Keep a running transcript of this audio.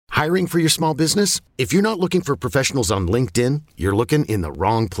Hiring for your small business? If you're not looking for professionals on LinkedIn, you're looking in the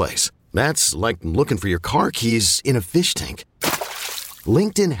wrong place. That's like looking for your car keys in a fish tank.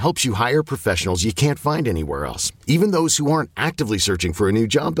 LinkedIn helps you hire professionals you can't find anywhere else, even those who aren't actively searching for a new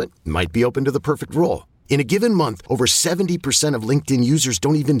job but might be open to the perfect role. In a given month, over 70% of LinkedIn users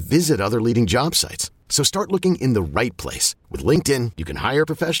don't even visit other leading job sites. So start looking in the right place. With LinkedIn, you can hire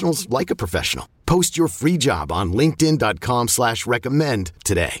professionals like a professional. Post your free job on linkedin.com/recommend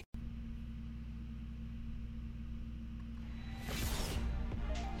today.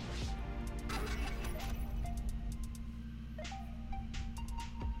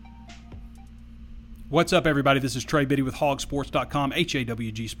 What's up, everybody? This is Trey Biddy with hogsports.com,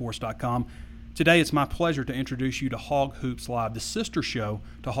 HAWGsports.com. Today, it's my pleasure to introduce you to Hog Hoops Live, the sister show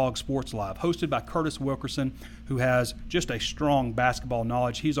to Hog Sports Live, hosted by Curtis Wilkerson, who has just a strong basketball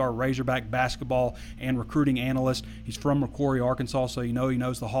knowledge. He's our Razorback basketball and recruiting analyst. He's from Macquarie, Arkansas, so he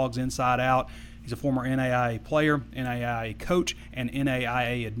knows the Hogs inside out. He's a former NAIA player, NAIA coach, and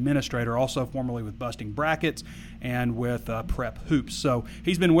NAIA administrator, also formerly with Busting Brackets and with Prep Hoops. So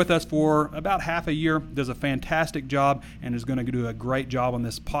he's been with us for about half a year, does a fantastic job, and is going to do a great job on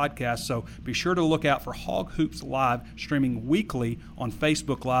this podcast. So be sure to look out for Hog Hoops Live, streaming weekly on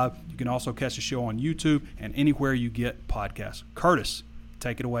Facebook Live. You can also catch the show on YouTube and anywhere you get podcasts. Curtis,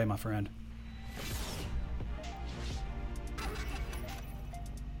 take it away, my friend.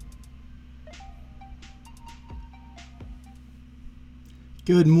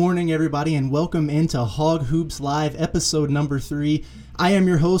 Good morning, everybody, and welcome into Hog Hoops Live, episode number 3. I am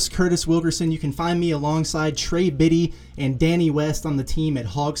your host, Curtis Wilkerson. You can find me alongside Trey Biddy and Danny West on the team at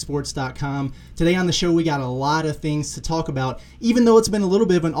hogsports.com. Today on the show, we got a lot of things to talk about, even though it's been a little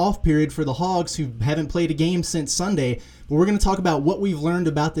bit of an off period for the Hogs, who haven't played a game since Sunday. But we're going to talk about what we've learned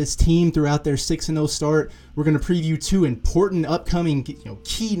about this team throughout their 6-0 start. We're going to preview 2 important upcoming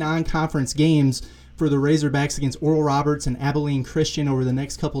key non-conference games for the Razorbacks against Oral Roberts and Abilene Christian over the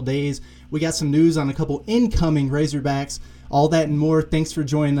next couple days. We got some news on a couple incoming Razorbacks. All that and more. Thanks for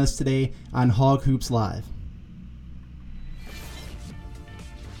joining us today on Hog Hoops Live.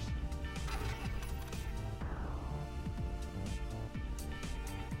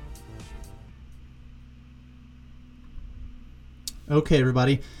 Okay,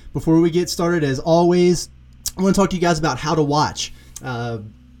 everybody. Before we get started, as always, I want to talk to you guys about how to watch.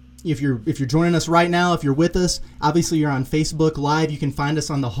 If you're joining us right now, if you're with us, obviously you're on Facebook Live. You can find us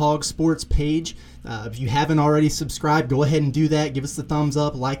on the Hog Sports page. If you haven't already subscribed, go ahead and do that. Give us the thumbs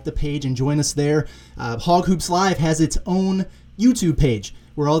up, like the page, and join us there. Hog Hoops Live has its own YouTube page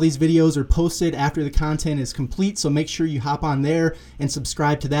where all these videos are posted after the content is complete. So make sure you hop on there and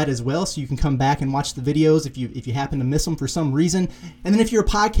subscribe to that as well, so you can come back and watch the videos if you happen to miss them for some reason. And then if you're a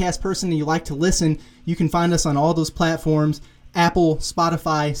podcast person and you like to listen, you can find us on all those platforms. Apple,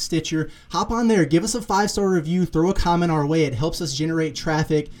 Spotify, Stitcher. Hop on there, give us a 5-star review, throw a comment our way. It helps us generate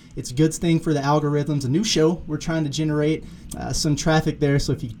traffic. It's a good thing for the algorithms. A new show, we're trying to generate some traffic there,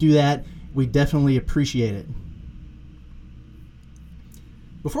 so if you do that, we definitely appreciate it.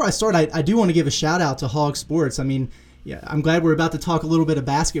 Before I start, I do want to give a shout out to Hog Sports. I mean, yeah, I'm glad we're about to talk a little bit of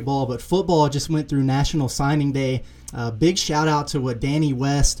basketball, but football just went through National Signing Day. Big shout out to what Danny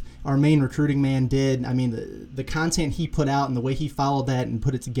West, our main recruiting man, did. I mean, the content he put out and the way he followed that and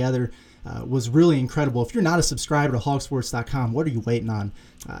put it together was really incredible. If you're not a subscriber to hogsports.com, what are you waiting on?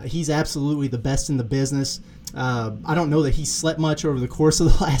 He's absolutely the best in the business. I don't know that he slept much over the course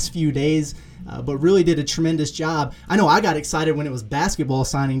of the last few days, but really did a tremendous job. I know I got excited when it was basketball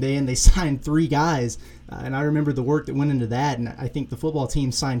signing day and they signed 3 guys, and I remember the work that went into that, and I think the football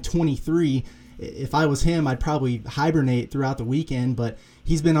team signed 23. If I was him, I'd probably hibernate throughout the weekend, but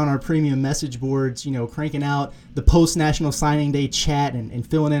he's been on our premium message boards, cranking out the post-National Signing Day chat and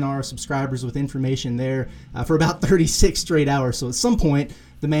filling in our subscribers with information there for about 36 straight hours. So at some point,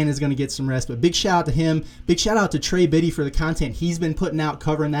 the man is going to get some rest. But big shout out to him. Big shout out to Trey Biddy for the content he's been putting out,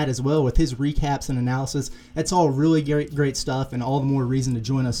 covering that as well with his recaps and analysis. That's all really great stuff, and all the more reason to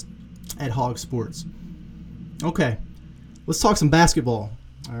join us at Hog Sports. Okay, let's talk some basketball.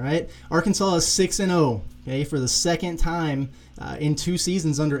 All right, Arkansas is 6-0, okay, for the second time in 2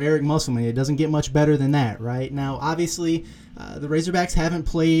 seasons under Eric Musselman. It doesn't get much better than that, right? Now, obviously, the Razorbacks haven't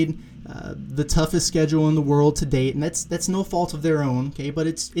played the toughest schedule in the world to date, and that's no fault of their own, okay, but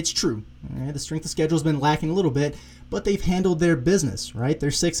it's true. All right? The strength of schedule has been lacking a little bit, but they've handled their business, right?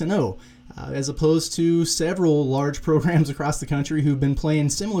 They're 6-0, as opposed to several large programs across the country who've been playing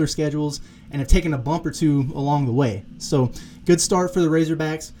similar schedules and have taken a bump or 2 along the way. So, good start for the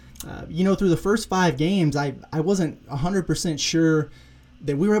Razorbacks. Through the first 5 games, I wasn't 100% sure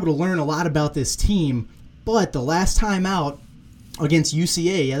that we were able to learn a lot about this team, but the last time out, against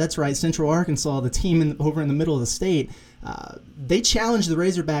UCA. Yeah, that's right, Central Arkansas, the team over in the middle of the state. They challenged the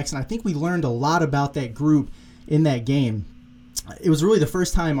Razorbacks, and I think we learned a lot about that group in that game. It was really the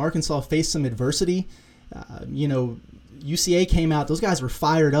first time Arkansas faced some adversity. UCA came out. Those guys were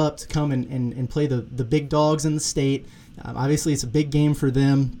fired up to come and play the big dogs in the state. Obviously, it's a big game for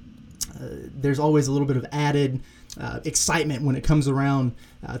them. There's always a little bit of added excitement when it comes around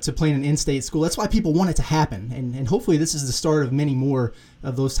to playing an in-state school. That's why people want it to happen, and hopefully this is the start of many more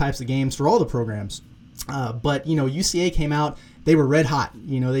of those types of games for all the programs. But UCA came out. They were red hot.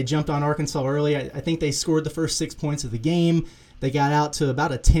 They jumped on Arkansas early. I think they scored the first 6 points of the game. They got out to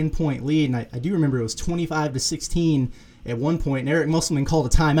about a 10-point lead, and I do remember it was 25-16 at one point, and Eric Musselman called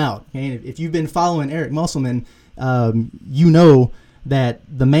a timeout. Okay? If you've been following Eric Musselman, you know that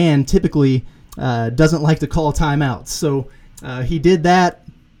the man typically doesn't like to call timeouts. So he did that,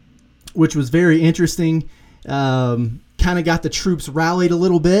 which was very interesting. Kind of got the troops rallied a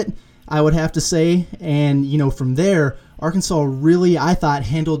little bit, I would have to say. And, from there, Arkansas really, I thought,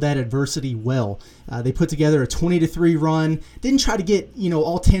 handled that adversity well. They put together a 20-3 run. Didn't try to get,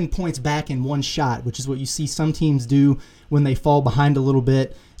 all 10 points back in one shot, which is what you see some teams do when they fall behind a little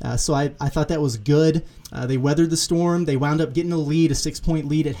bit. So I thought that was good. They weathered the storm. They wound up getting a 6-point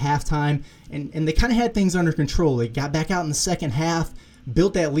lead at halftime. And they kind of had things under control. They got back out in the second half,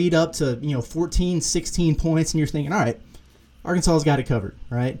 built that lead up to, 14, 16 points. And you're thinking, all right, Arkansas's got it covered,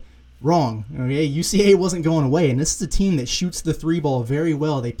 right? Wrong. Okay, UCA wasn't going away, and this is a team that shoots the three ball very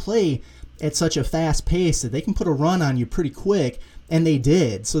well. They play at such a fast pace that they can put a run on you pretty quick, and they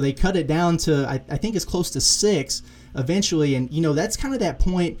did. So they cut it down to, I think it's close to 6 eventually, and that's kind of that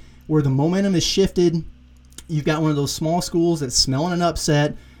point where the momentum is shifted. You've got one of those small schools that's smelling an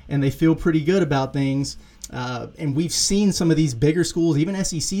upset, and they feel pretty good about things. And we've seen some of these bigger schools, even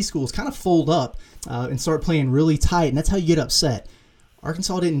SEC schools, kind of fold up and start playing really tight, and that's how you get upset.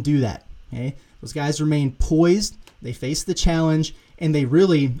 Arkansas didn't do that. Okay? Those guys remained poised. They faced the challenge, and they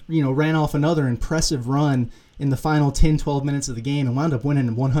really, ran off another impressive run in the final 10, 12 minutes of the game and wound up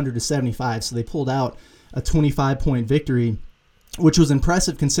winning 100-75. So they pulled out a 25-point victory, which was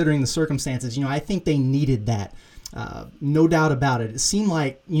impressive considering the circumstances. I think they needed that. No doubt about it. It seemed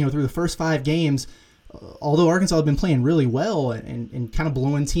like, through the first 5 games, although Arkansas had been playing really well and kind of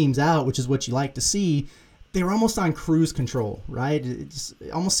blowing teams out, which is what you like to see, they were almost on cruise control, right? It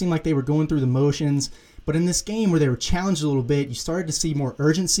almost seemed like they were going through the motions. But in this game where they were challenged a little bit, you started to see more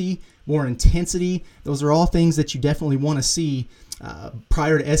urgency, more intensity. Those are all things that you definitely want to see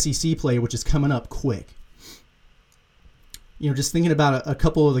prior to SEC play, which is coming up quick. Just thinking about a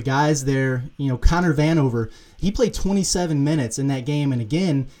couple of the guys there, Connor Vanover, he played 27 minutes in that game. And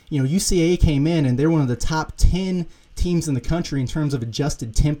again, UCA came in and they're one of the top 10 teams in the country in terms of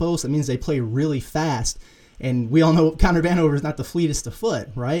adjusted tempo. So that means they play really fast. And we all know Connor Vanover is not the fleetest of foot,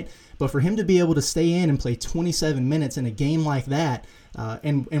 right? But for him to be able to stay in and play 27 minutes in a game like that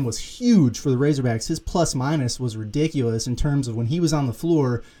and was huge for the Razorbacks, his plus-minus was ridiculous in terms of when he was on the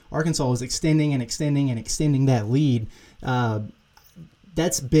floor, Arkansas was extending and extending and extending that lead.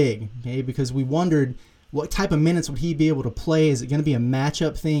 That's big, okay, because we wondered what type of minutes would he be able to play. Is it going to be a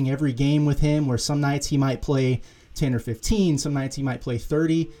matchup thing every game with him where some nights he might play 10 or 15, some nights he might play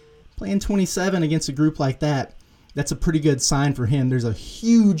 30? Playing 27 against a group like that, that's a pretty good sign for him. There's a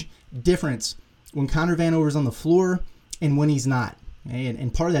huge difference when Connor Vanover's on the floor and when he's not. Okay?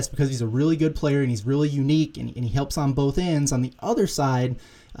 And part of that's because he's a really good player and he's really unique and he helps on both ends. On the other side,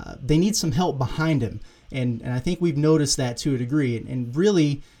 they need some help behind him. And I think we've noticed that to a degree. And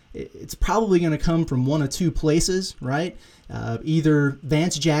really, it's probably going to come from one of two places, right? Either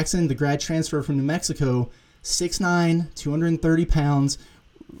Vance Jackson, the grad transfer from New Mexico, 6'9", 230 pounds.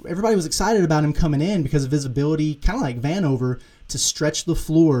 Everybody was excited about him coming in because of his ability, kind of like Vanover, to stretch the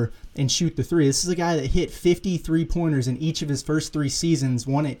floor and shoot the three. This is a guy that hit 50 three-pointers in each of his first 3 seasons,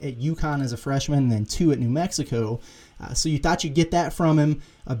 one at UConn as a freshman and then 2 at New Mexico. So you thought you'd get that from him,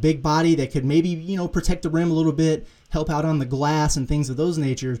 a big body that could maybe, protect the rim a little bit, help out on the glass and things of those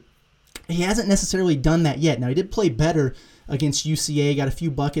nature. He hasn't necessarily done that yet. Now, he did play better against UCA, got a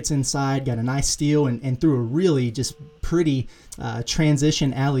few buckets inside, got a nice steal, and threw a really just pretty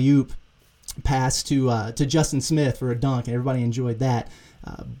transition alley-oop pass to Justin Smith for a dunk, and everybody enjoyed that.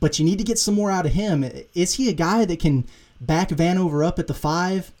 But you need to get some more out of him. Is he a guy that can back Vanover up at the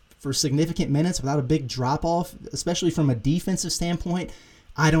 5 for significant minutes without a big drop-off, especially from a defensive standpoint?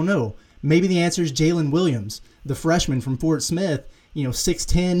 I don't know. Maybe the answer is Jalen Williams, the freshman from Fort Smith.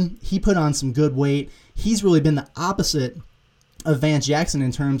 6'10", he put on some good weight. He's really been the opposite of Vance Jackson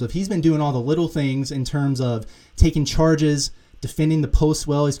in terms of he's been doing all the little things in terms of taking charges, defending the post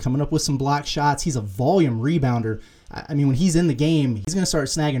well. He's coming up with some block shots. He's a volume rebounder. I mean, when he's in the game, he's going to start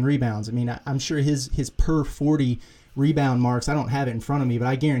snagging rebounds. I mean, I'm sure his per 40 rebound marks, I don't have it in front of me, but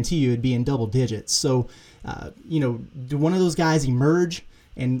I guarantee you it'd be in double digits. So, do one of those guys emerge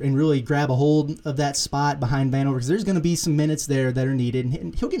and really grab a hold of that spot behind Vanover? Because there's going to be some minutes there that are needed,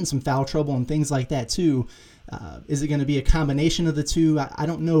 and he'll get in some foul trouble and things like that too. Is it going to be a combination of the two? I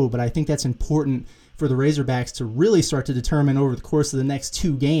don't know, but I think that's important for the Razorbacks to really start to determine over the course of the next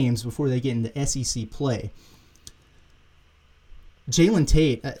 2 games before they get into SEC play. Jalen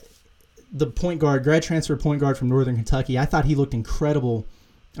Tate, the point guard, grad transfer point guard from Northern Kentucky, I thought he looked incredible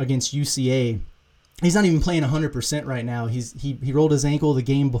against UCA. He's not even playing 100% right now. He rolled his ankle the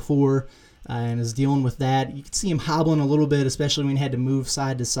game before and is dealing with that. You can see him hobbling a little bit, especially when he had to move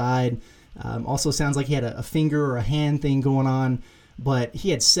side to side. Also sounds like he had a finger or a hand thing going on. But he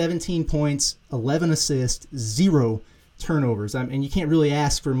had 17 points, 11 assists, 0 turnovers. And you can't really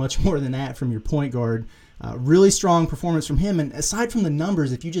ask for much more than that from your point guard. Really strong performance from him. And aside from the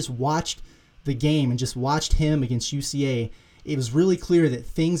numbers, if you just watched the game and just watched him against UCA, it was really clear that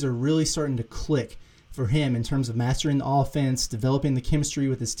things are really starting to click for him in terms of mastering the offense, developing the chemistry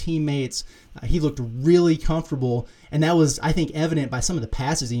with his teammates. He looked really comfortable, and that was, I think, evident by some of the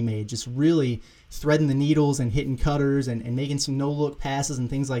passes he made, just really threading the needles and hitting cutters and making some no-look passes and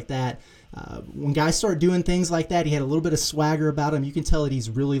things like that. When guys start doing things like that, he had a little bit of swagger about him. You can tell that he's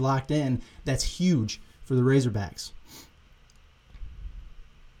really locked in. That's huge for the Razorbacks.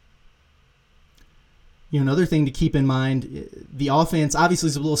 Another thing to keep in mind, the offense obviously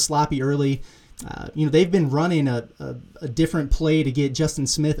is a little sloppy early. They've been running a different play to get Justin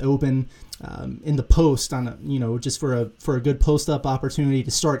Smith open in the post on just for a good post-up opportunity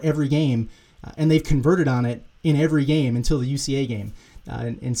to start every game, and they've converted on it in every game until the UCA game.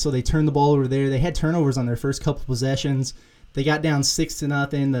 And so they turned the ball over there. They had turnovers on their first couple possessions. They got down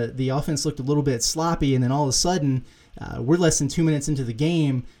 6-0. The offense looked a little bit sloppy, and then all of a sudden, we're less than 2 minutes into the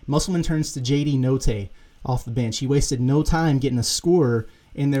game. Musselman turns to J.D. Notae off the bench. He wasted no time getting a scorer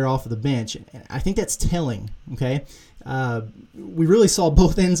in there off of the bench. I think that's telling, okay? We really saw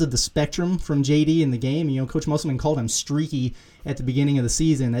both ends of the spectrum from JD in the game. Coach Musselman called him streaky at the beginning of the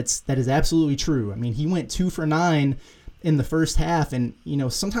season. That is absolutely true. I mean, he went 2 for 9 in the first half, and,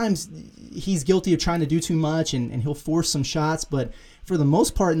 sometimes he's guilty of trying to do too much, and he'll force some shots, but for the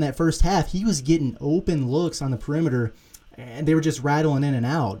most part in that first half, he was getting open looks on the perimeter, and they were just rattling in and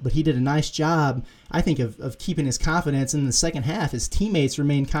out. But he did a nice job, I think, of keeping his confidence. In the second half, his teammates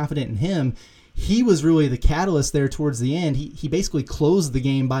remained confident in him. He was really the catalyst there towards the end. He basically closed the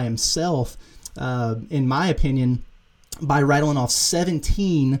game by himself, in my opinion, by rattling off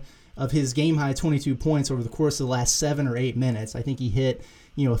 17 of his game-high 22 points over the course of the last 7 or 8 minutes. I think he hit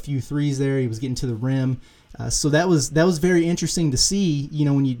a few threes there. He was getting to the rim. So that was very interesting to see.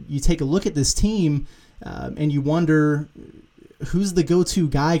 When you take a look at this team, and you wonder who's the go-to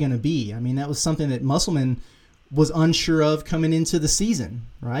guy going to be. I mean, that was something that Musselman was unsure of coming into the season,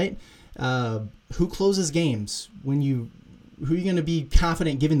 right? Who closes games? Who are you going to be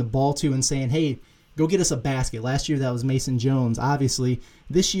confident giving the ball to and saying, hey, go get us a basket? Last year, that was Mason Jones, obviously.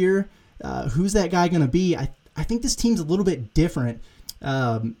 This year, who's that guy going to be? I think this team's a little bit different.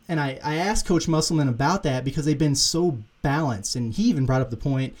 And I asked Coach Musselman about that because they've been so balanced, and he even brought up the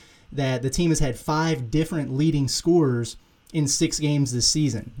point that the team has had 5 different leading scorers in 6 games this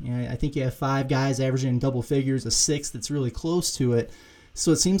season. I think you have 5 guys averaging double figures, a 6th that's really close to it.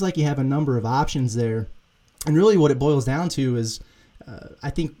 So it seems like you have a number of options there. And really what it boils down to is, I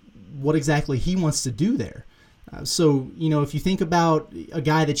think, what exactly he wants to do there. So if you think about a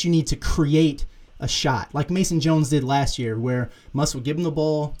guy that you need to create a shot, like Mason Jones did last year, where Muss would give him the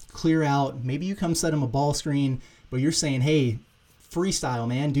ball, clear out, maybe you come set him a ball screen, but you're saying, hey, freestyle,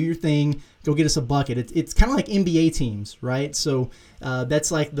 man, do your thing, go get us a bucket. It's kind of like NBA teams, right? So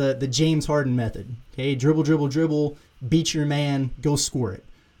that's like the James Harden method. Okay, dribble, beat your man, go score it.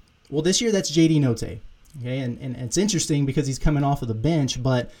 Well, this year that's J.D. Notae. Okay, and it's interesting because he's coming off of the bench,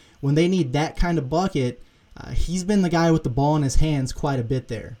 but when they need that kind of bucket, he's been the guy with the ball in his hands quite a bit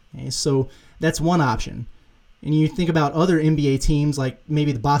there. Okay, so that's one option. And you think about other NBA teams like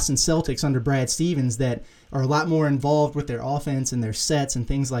maybe the Boston Celtics under Brad Stevens that are a lot more involved with their offense and their sets and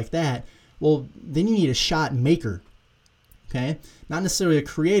things like that. Well, then you need a shot maker, okay? Not necessarily a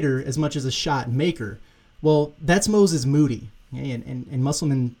creator as much as a shot maker. Well, that's Moses Moody, okay? And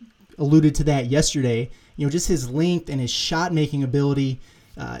Musselman alluded to that yesterday. Just his length and his shot-making ability,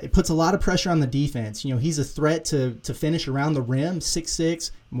 it puts a lot of pressure on the defense. He's a threat to finish around the rim, 6'6",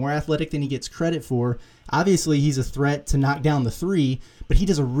 more athletic than he gets credit for. Obviously, he's a threat to knock down the 3, but he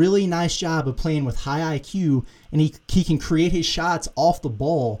does a really nice job of playing with high IQ, and he can create his shots off the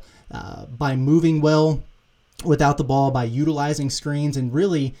ball by moving well without the ball by utilizing screens and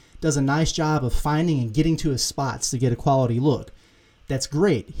really does a nice job of finding and getting to his spots to get a quality look. That's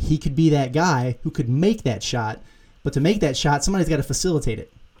great. He could be that guy who could make that shot, but to make that shot, somebody's got to facilitate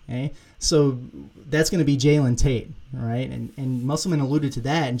it. Okay? So that's going to be Jalen Tate, right? And Musselman alluded to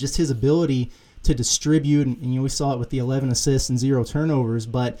that, and just his ability to distribute, and we saw it with the 11 assists and 0 turnovers,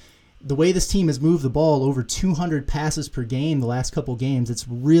 but the way this team has moved the ball, over 200 passes per game the last couple games, it's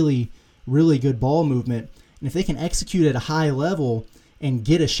really, really good ball movement. And if they can execute at a high level and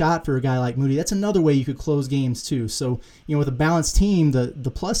get a shot for a guy like Moody, that's another way you could close games too. So, with a balanced team,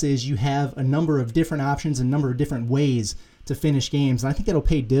 the plus is you have a number of different options, a number of different ways to finish games. And I think that'll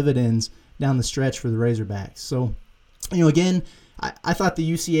pay dividends down the stretch for the Razorbacks. So, again, I thought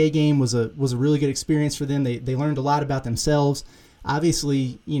the UCA game was a really good experience for them. They learned a lot about themselves.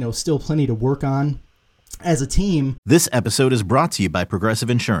 Obviously, still plenty to work on as a team. This episode is brought to you by Progressive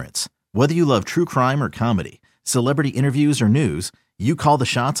Insurance. Whether you love true crime or comedy, celebrity interviews or news, you call the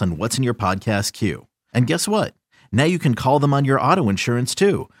shots on what's in your podcast queue. And guess what? Now you can call them on your auto insurance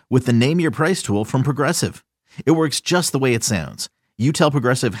too with the Name Your Price tool from Progressive. It works just the way it sounds. You tell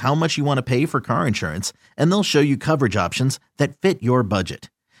Progressive how much you want to pay for car insurance, and they'll show you coverage options that fit your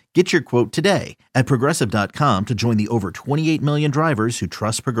budget. Get your quote today at Progressive.com to join the over 28 million drivers who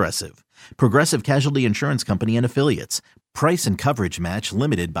trust Progressive. Progressive Casualty Insurance Company and Affiliates. Price and coverage match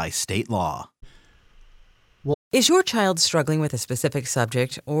limited by state law. Is your child struggling with a specific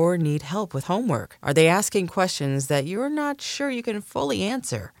subject or need help with homework? Are they asking questions that you're not sure you can fully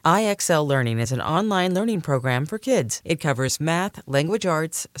answer? IXL Learning is an online learning program for kids. It covers math, language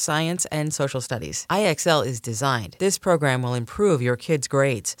arts, science, and social studies. IXL is designed. This program will improve your kids'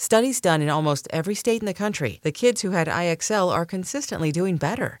 grades. Studies done in almost every state in the country. The kids who had IXL are consistently doing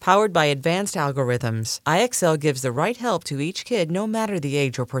better. Powered by advanced algorithms, IXL gives the right help to each kid no matter the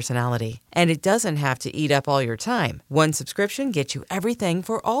age or personality. And it doesn't have to eat up all your time. One subscription gets you everything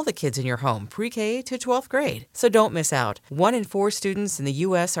for all the kids in your home, pre-K to 12th grade. So don't miss out. 1 in 4 students in the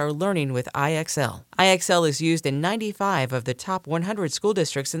U.S. are learning with IXL. IXL is used in 95 of the top 100 school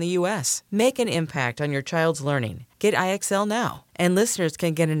districts in the U.S. Make an impact on your child's learning. Get IXL now. And listeners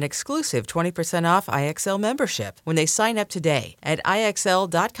can get an exclusive 20% off IXL membership when they sign up today at IXL.com/audio.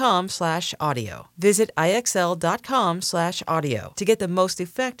 Visit IXL.com/audio to get the most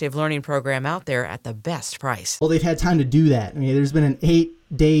effective learning program out there at the best price. Well, they've had time to do that. I mean, there's been an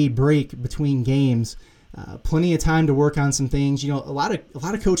 8-day break between games. Plenty of time to work on some things. A lot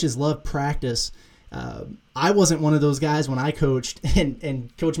of coaches love practice. I wasn't one of those guys when I coached, and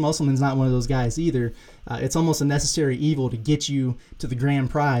Coach Musselman's not one of those guys either. It's almost a necessary evil to get you to the grand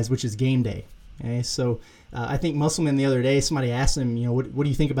prize, which is game day. Okay, so I think Musselman the other day, somebody asked him, what do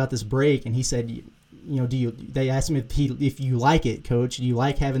you think about this break? And he said, they asked him if you like it, Coach, do you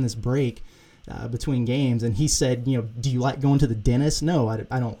like having this break between games? And he said, do you like going to the dentist? No,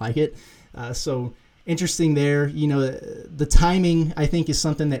 I don't like it. So interesting there. The timing, I think, is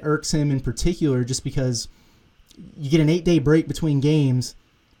something that irks him in particular, just because you get an 8-day break between games,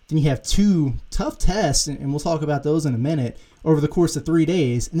 then you have 2 tough tests, and we'll talk about those in a minute, over the course of 3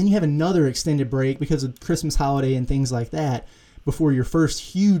 days, and then you have another extended break because of Christmas holiday and things like that before your first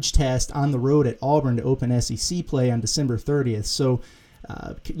huge test on the road at Auburn to open SEC play on December 30th. So,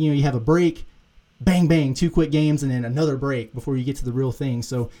 you have a break, bang, bang, 2 quick games, and then another break before you get to the real thing.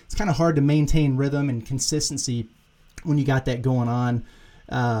 So it's kind of hard to maintain rhythm and consistency when you got that going on.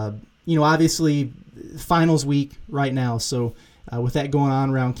 Obviously, finals week right now. So with that going on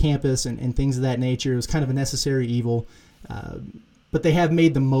around campus and things of that nature, it was kind of a necessary evil. But they have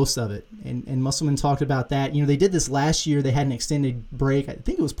made the most of it. And Musselman talked about that. They did this last year. They had an extended break. I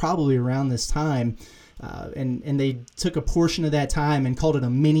think it was probably around this time. And they took a portion of that time and called it a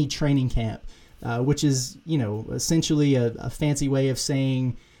mini training camp. Which is, essentially a fancy way of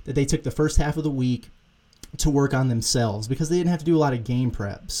saying that they took the first half of the week to work on themselves because they didn't have to do a lot of game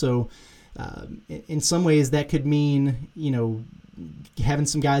prep. So in some ways that could mean, having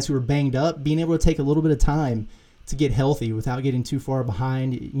some guys who are banged up, being able to take a little bit of time to get healthy without getting too far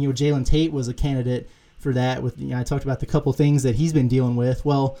behind. Jalen Tate was a candidate for that. I talked about the couple things that he's been dealing with.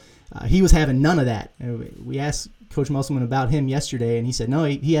 Well, he was having none of that. We asked Coach Musselman about him yesterday, and he said, no,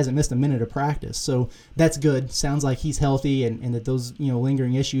 he hasn't missed a minute of practice. So that's good. Sounds like he's healthy and that those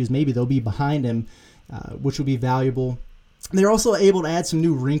lingering issues, maybe they'll be behind him, which will be valuable. They're also able to add some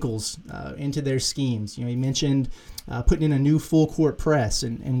new wrinkles into their schemes. He mentioned putting in a new full court press,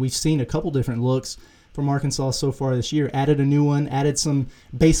 and we've seen a couple different looks from Arkansas so far this year. Added a new one, added some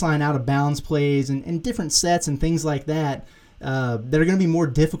baseline out of bounds plays and different sets and things like that that are going to be more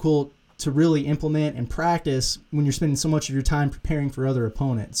difficult to really implement and practice when you're spending so much of your time preparing for other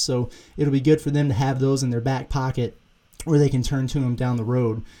opponents. So it'll be good for them to have those in their back pocket where they can turn to them down the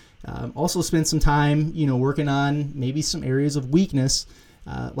road. Also spend some time, working on maybe some areas of weakness,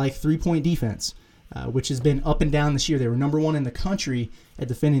 like 3-point defense, which has been up and down this year. They were number 1 in the country at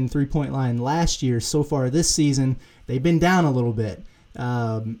defending the 3-point line last year. So far this season, they've been down a little bit.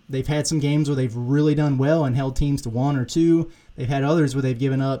 They've had some games where they've really done well and held teams to 1 or 2. They've had others where they've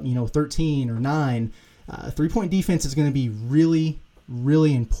given up, 13 or 9. 3-point defense is going to be really,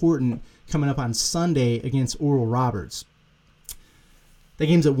 really important coming up on Sunday against Oral Roberts. The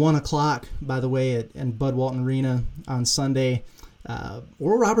game's at 1 o'clock, by the way, at Bud Walton Arena on Sunday.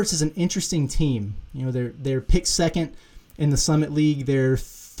 Oral Roberts is an interesting team. They're picked second in the Summit League. They're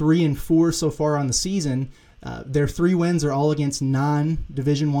 3-4 so far on the season. Their 3 wins are all against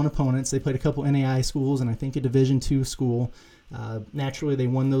non-Division I opponents. They played a couple NAI schools and I think a Division II school. Naturally, they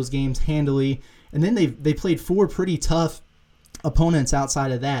won those games handily. And then they played 4 pretty tough opponents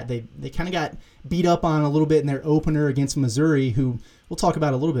outside of that. They kind of got beat up on a little bit in their opener against Missouri, who we'll talk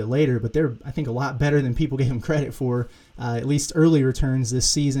about a little bit later, but they're, I think, a lot better than people gave them credit for, at least early returns this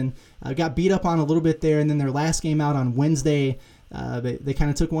season. Got beat up on a little bit there, and then their last game out on Wednesday, they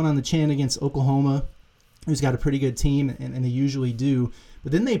kind of took one on the chin against Oklahoma, who's got a pretty good team, and they usually do.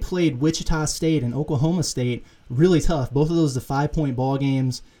 But then they played Wichita State and Oklahoma State really tough. Both of those the 5-point ball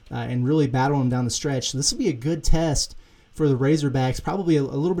games, and really battle them down the stretch. So this will be a good test for the Razorbacks, probably a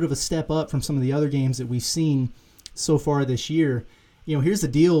little bit of a step up from some of the other games that we've seen so far this year. Here's the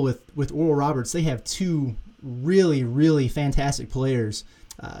deal with Oral Roberts. They have 2 really, really fantastic players,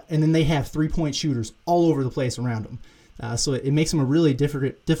 and then they have 3-point shooters all over the place around them. So it makes them a really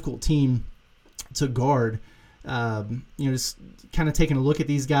difficult team to guard. Just kind of taking a look at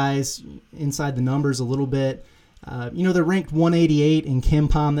these guys inside the numbers a little bit. They're ranked 188 in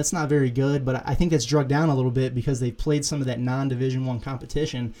KenPom. That's not very good, but I think that's drugged down a little bit because they've played some of that non-Division I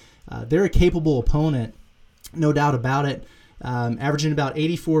competition. They're a capable opponent, no doubt about it. Averaging about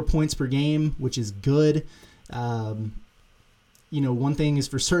 84 points per game, which is good. One thing is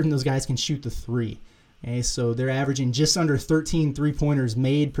for certain, those guys can shoot the 3. Okay, so they're averaging just under 13 three-pointers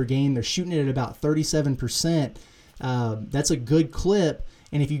made per game. They're shooting it at about 37%. That's a good clip.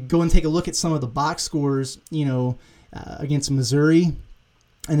 And if you go and take a look at some of the box scores, against Missouri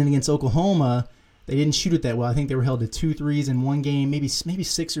and then against Oklahoma, they didn't shoot it that well. I think they were held to 2 threes in one game, maybe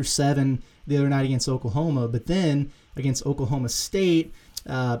 6 or 7 the other night against Oklahoma. But then against Oklahoma State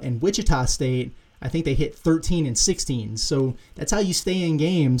and Wichita State, I think they hit 13 and 16. So that's how you stay in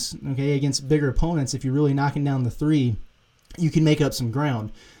games, okay, against bigger opponents. If you're really knocking down the 3, you can make up some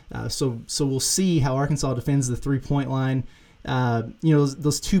ground. So we'll see how Arkansas defends the 3-point line.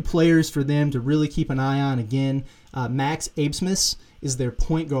 Those 2 players for them to really keep an eye on. Again, Max Abesmus is their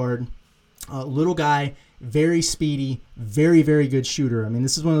point guard. Little guy, very speedy, very, very good shooter. I mean,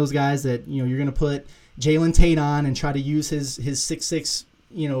 this is one of those guys that, you're going to put Jalen Tate on and try to use his 6'6",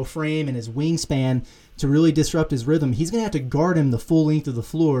 frame and his wingspan to really disrupt his rhythm. He's going to have to guard him the full length of the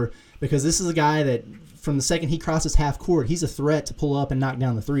floor because this is a guy that from the second he crosses half court, he's a threat to pull up and knock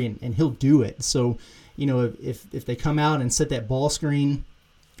down the 3, and he'll do it. So, if they come out and set that ball screen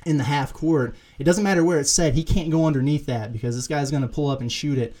in the half court, it doesn't matter where it's set. He can't go underneath that because this guy's going to pull up and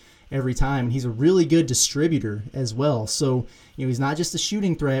shoot it every time. And he's a really good distributor as well. So, he's not just a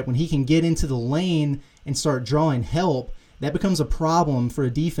shooting threat. When he can get into the lane and start drawing help, that becomes a problem for a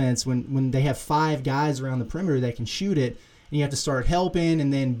defense when they have 5 guys around the perimeter that can shoot it. And you have to start helping,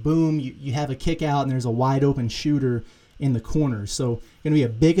 and then boom, you have a kick out, and there's a wide open shooter in the corner. So going to be a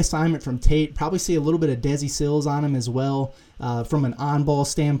big assignment from Tate. Probably see a little bit of Desi Sills on him as well from an on-ball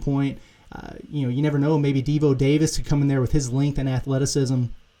standpoint. You never know. Maybe Devo Davis could come in there with his length and athleticism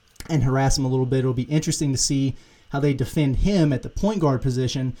and harass him a little bit. It'll be interesting to see how they defend him at the point guard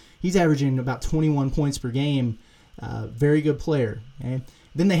position. He's averaging about 21 points per game. Very good player. Okay?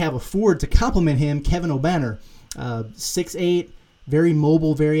 Then they have a forward to complement him, Kevin O'Banner. 6'8", very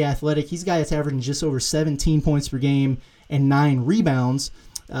mobile, very athletic. He's a guy that's averaging just over 17 points per game and 9 rebounds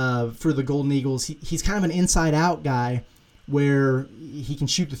for the Golden Eagles. He's kind of an inside-out guy where he can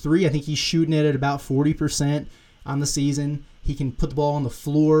shoot the 3. I think he's shooting it at about 40% on the season. He can put the ball on the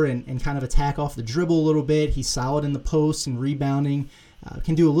floor and kind of attack off the dribble a little bit. He's solid in the post and rebounding.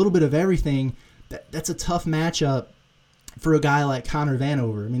 Can do a little bit of everything. That's a tough matchup for a guy like Connor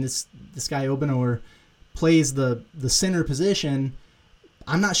Vanover. I mean, this guy Obanor plays the center position.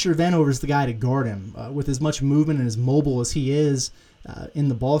 I'm not sure Vanover's the guy to guard him. With as much movement and as mobile as he is in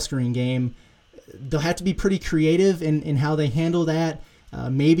the ball screen game, they'll have to be pretty creative in how they handle that.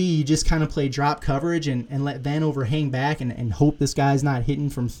 Maybe you just kind of play drop coverage and let Vanover hang back and hope this guy's not hitting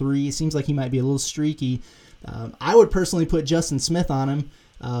from 3. It seems like he might be a little streaky. I would personally put Justin Smith on him.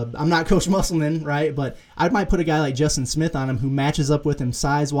 I'm not Coach Musselman, right? But I might put a guy like Justin Smith on him who matches up with him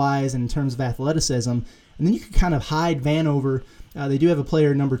size-wise and in terms of athleticism. And then you can kind of hide Vanover. They do have a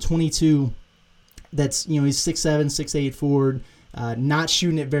player, number 22, that's, he's 6'7", 6'8" forward, not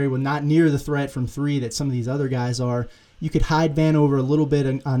shooting it very well, not near the threat from 3 that some of these other guys are. You could hide Vanover a little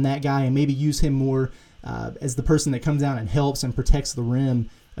bit on that guy and maybe use him more as the person that comes down and helps and protects the rim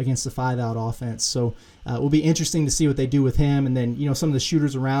against the 5-out offense. So it will be interesting to see what they do with him. And then, some of the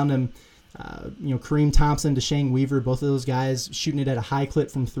shooters around him, Kareem Thompson, Deshane Weaver, both of those guys shooting it at a high clip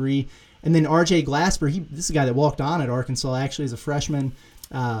from 3. And then R.J. Glasper, this is a guy that walked on at Arkansas actually as a freshman,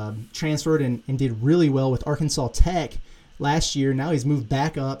 transferred and did really well with Arkansas Tech last year. Now he's moved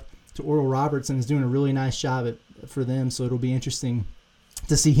back up to Oral Roberts and is doing a really nice job for them. So it'll be interesting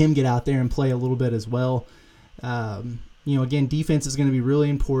to see him get out there and play a little bit as well. Again, defense is going to be really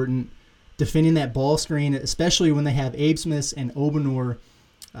important. Defending that ball screen, especially when they have Abe Smith and Obanor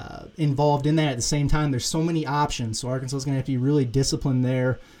involved in that at the same time. There's so many options, so Arkansas is going to have to be really disciplined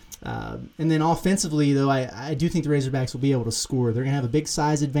there. And then offensively, though, I do think the Razorbacks will be able to score. They're going to have a big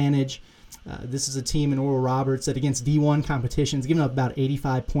size advantage. This is a team in Oral Roberts that against D1 competitions giving up about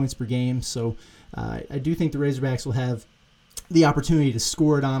 85 points per game. So I do think the Razorbacks will have the opportunity to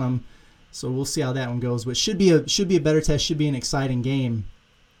score it on them. So we'll see how that one goes. But should be a better test, should be an exciting game.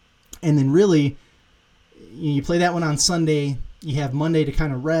 And then really, you play that one on Sunday. You have Monday to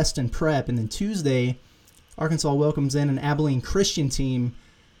kind of rest and prep. And then Tuesday, Arkansas welcomes in an Abilene Christian team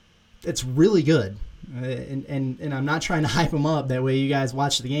that's really good. And I'm not trying to hype them up. That way you guys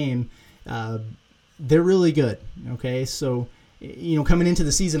watch the game. They're really good. Okay, so coming into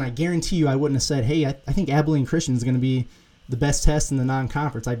the season, I guarantee you I wouldn't have said, hey, I think Abilene Christian is going to be the best test in the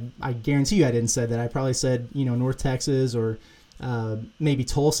non-conference. I guarantee you I didn't say that. I probably said, North Texas or maybe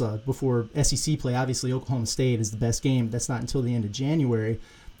Tulsa before SEC play. Obviously, Oklahoma State is the best game. That's not until the end of January.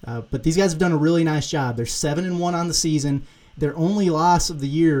 But these guys have done a really nice job. They're 7-1 on the season. Their only loss of the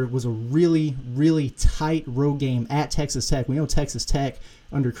year was a really, really tight road game at Texas Tech. We know Texas Tech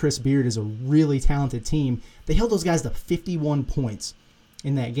under Chris Beard is a really talented team. They held those guys to 51 points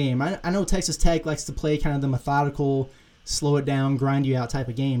in that game. I know Texas Tech likes to play kind of the methodical, slow it down, grind you out type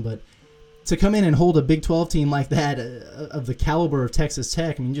of game, but to come in and hold a Big 12 team like that of the caliber of Texas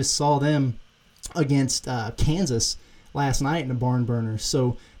Tech, you just saw them against Kansas last night in a barn burner.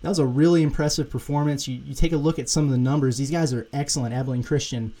 So that was a really impressive performance. You take a look at some of the numbers. These guys are excellent. Abilene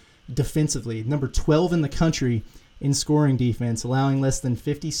Christian defensively, number 12 in the country in scoring defense, allowing less than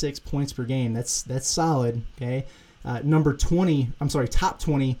 56 points per game. That's solid. Okay, top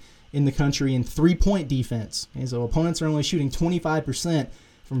 20 in the country in 3-point defense. Okay, so opponents are only shooting 25%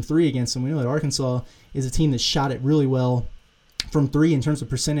 from 3 against them. We know that Arkansas is a team that shot it really well from 3 in terms of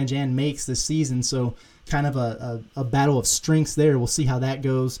percentage and makes this season. So kind of a battle of strengths there. We'll see how that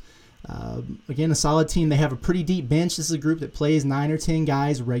goes. Again, a solid team. They have a pretty deep bench. This is a group that plays 9 or 10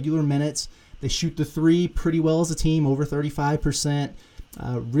 guys, regular minutes. They shoot the 3 pretty well as a team, over 35%.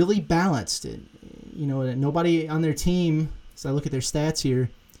 Really balanced. Nobody on their team, so I look at their stats here,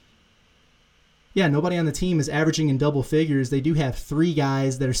 nobody on the team is averaging in double figures. They do have 3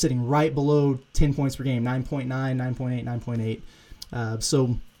 guys that are sitting right below 10 points per game, 9.9, 9.8, 9.8.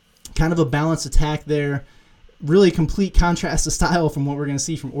 So kind of a balanced attack there. Really complete contrast to style from what we're going to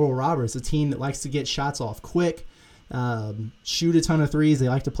see from Oral Roberts, a team that likes to get shots off quick, shoot a ton of threes. They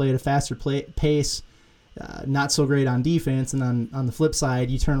like to play at a faster pace, not so great on defense. And on the flip side,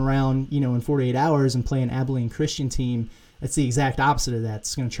 you turn around, in 48 hours and play an Abilene Christian team that's the exact opposite of that.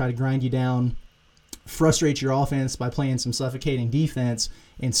 It's going to try to grind you down, frustrate your offense by playing some suffocating defense,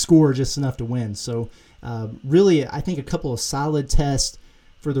 and score just enough to win. So really, I think a couple of solid tests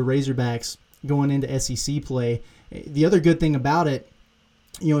for the Razorbacks going into SEC play. The other good thing about it,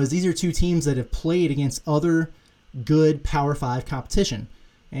 is these are 2 teams that have played against other good Power 5 competition.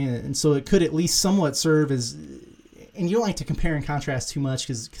 And so it could at least somewhat serve as, and you don't like to compare and contrast too much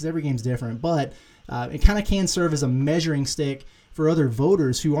because every game's different, but it kind of can serve as a measuring stick for other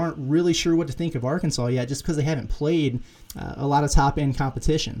voters who aren't really sure what to think of Arkansas yet just because they haven't played a lot of top-end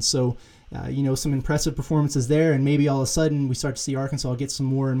competition. So, some impressive performances there, and maybe all of a sudden we start to see Arkansas get some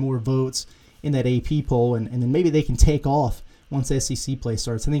more and more votes in that AP poll, and then maybe they can take off once SEC play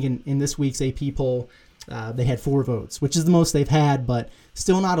starts. I think in this week's AP poll, they had 4 votes, which is the most they've had, but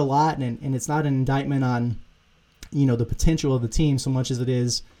still not a lot, and it's not an indictment on, the potential of the team so much as it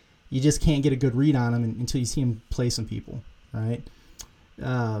is you just can't get a good read on them until you see them play some people, right?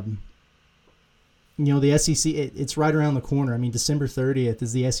 The SEC, it's right around the corner. I mean, December 30th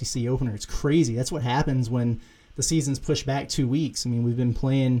is the SEC opener. It's crazy. That's what happens when the season's pushed back 2 weeks. I mean, we've been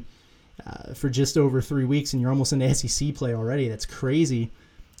playing for just over 3 weeks, and you're almost into SEC play already. That's crazy.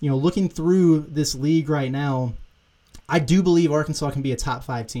 Looking through this league right now, I do believe Arkansas can be a top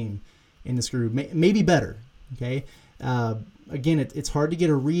 5 team in this group, maybe better. Okay. Again, it's hard to get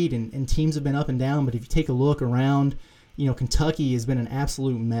a read, and teams have been up and down, but if you take a look around, Kentucky has been an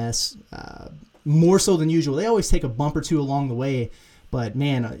absolute mess, more so than usual. They always take a bump or two along the way, but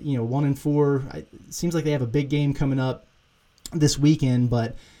man, 1-4, it seems like they have a big game coming up this weekend,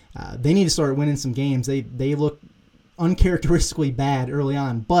 but they need to start winning some games. They look uncharacteristically bad early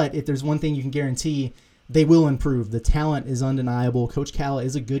on, but if there's one thing you can guarantee, they will improve. The talent is undeniable. Coach Calla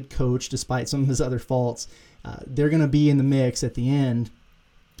is a good coach despite some of his other faults. They're going to be in the mix at the end.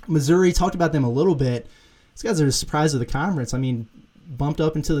 Missouri, talked about them a little bit. These guys are a surprise of the conference. I mean, bumped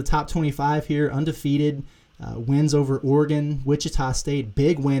up into the top 25 here, undefeated, wins over Oregon, Wichita State,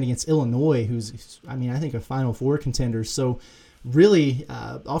 big win against Illinois, who's I think a Final Four contender. So really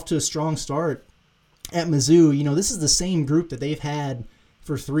off to a strong start at Mizzou. This is the same group that they've had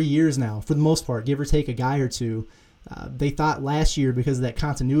for 3 years now, for the most part, give or take a guy or two. They thought last year, because of that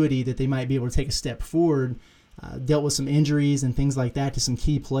continuity, that they might be able to take a step forward. Dealt with some injuries and things like that to some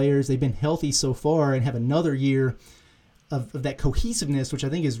key players. They've been healthy so far and have another year of that cohesiveness, which I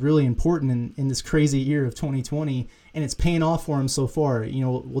think is really important in this crazy year of 2020, and it's paying off for them so far.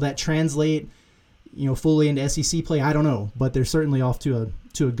 Will that translate, fully into SEC play? I don't know, but they're certainly off to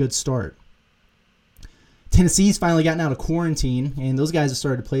a good start. Tennessee's finally gotten out of quarantine, and those guys have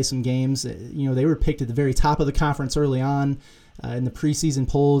started to play some games. They were picked at the very top of the conference early on in the preseason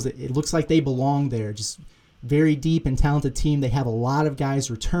polls. It looks like they belong there. Just very deep and talented team. They have a lot of guys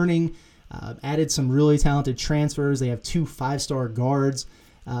returning, added some really talented transfers. They have 2 5-star guards.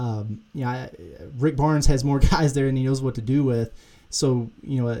 Rick Barnes has more guys there than he knows what to do with. So,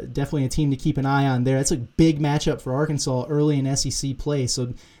 definitely a team to keep an eye on there. That's a big matchup for Arkansas early in SEC play.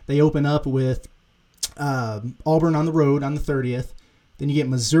 So they open up with Auburn on the road on the 30th. Then you get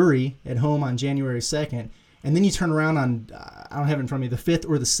Missouri at home on January 2nd. And then you turn around on, I don't have it in front of me, the 5th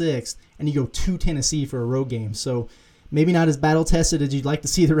or the 6th, and you go to Tennessee for a road game. So maybe not as battle-tested as you'd like to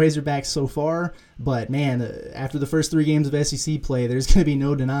see the Razorbacks so far, but man, after the first 3 games of SEC play, there's going to be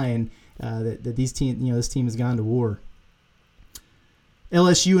no denying that this team has gone to war.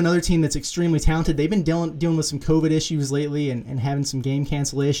 LSU, another team that's extremely talented. They've been dealing with some COVID issues lately and having some game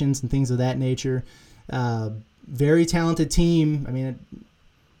cancellations and things of that nature. Very talented team. I mean,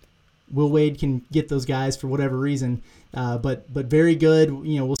 Will Wade can get those guys for whatever reason, but very good.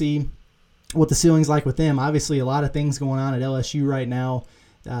 We'll see what the ceiling's like with them. Obviously, a lot of things going on at LSU right now.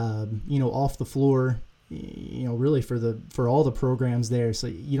 Off the floor. Really for all the programs there. So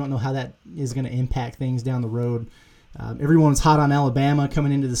you don't know how that is going to impact things down the road. Everyone's hot on Alabama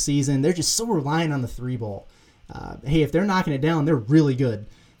coming into the season. They're just so reliant on the 3-ball. Hey, if they're knocking it down, they're really good.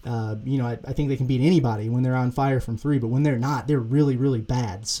 I think they can beat anybody when they're on fire from 3, but when they're not, they're really, really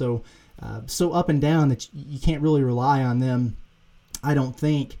bad. So up and down that you can't really rely on them, I don't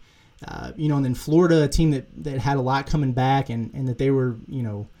think. And then Florida, a team that had a lot coming back and that they were,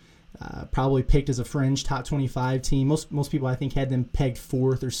 probably picked as a fringe top 25 team. Most people, I think, had them pegged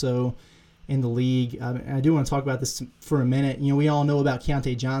 4th or so in the league. And I do want to talk about this for a minute. We all know about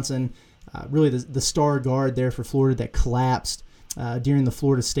Keontae Johnson, really the star guard there for Florida that collapsed during the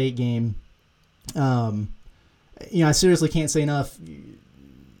Florida State game. I seriously can't say enough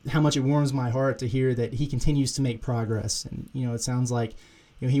how much it warms my heart to hear that he continues to make progress. And, it sounds like,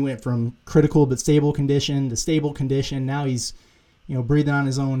 he went from critical but stable condition to stable condition. Now he's, breathing on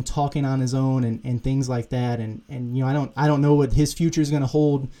his own, talking on his own and things like that. And I don't know what his future is going to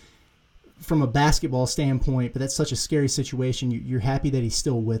hold from a basketball standpoint, but that's such a scary situation. You're happy that he's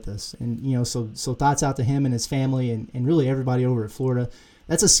still with us. And, so thoughts out to him and his family and really everybody over at Florida.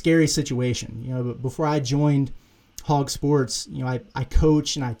 That's a scary situation. But before I joined Hog Sports, I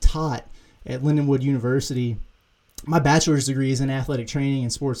coached and I taught at Lindenwood University. My bachelor's degree is in athletic training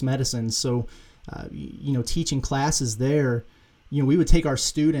and sports medicine. So, teaching classes there, we would take our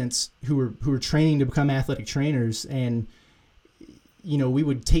students who were training to become athletic trainers and, we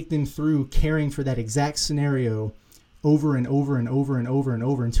would take them through caring for that exact scenario over and over and over and over and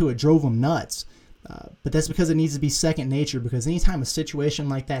over until it drove them nuts. But that's because it needs to be second nature, because anytime a situation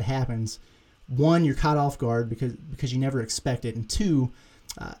like that happens, 1, you're caught off guard because you never expect it. And 2,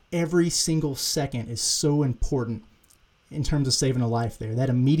 every single second is so important in terms of saving a life there. That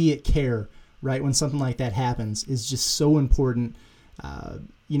immediate care, right, when something like that happens is just so important. And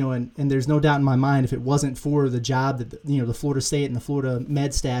there's no doubt in my mind, if it wasn't for the job that the Florida State and the Florida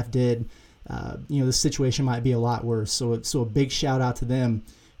med staff did, the situation might be a lot worse. So a big shout out to them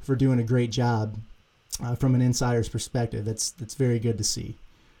for doing a great job from an insider's perspective. That's very good to see.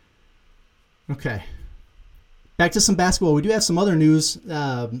 Okay. Back to some basketball. We do have some other news.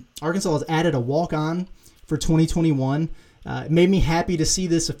 Arkansas has added a walk-on for 2021. It made me happy to see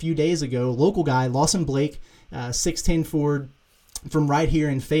this a few days ago. Local guy, Lawson Blake, 6'10 forward from right here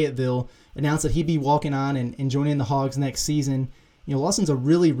in Fayetteville, announced that he'd be walking on and joining the Hogs next season. Lawson's a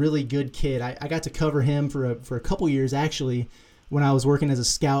really, really good kid. I got to cover him for a couple years, actually, when I was working as a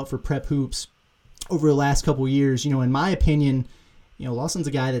scout for Prep Hoops over the last couple years. In my opinion, Lawson's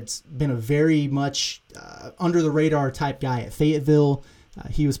a guy that's been a very much under-the-radar type guy at Fayetteville.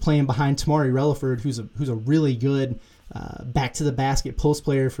 He was playing behind Tamari Relaford, who's a really good back-to-the-basket post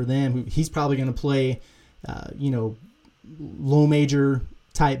player for them. He's probably going to play, low-major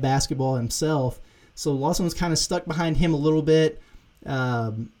type basketball himself. So Lawson was kind of stuck behind him a little bit. He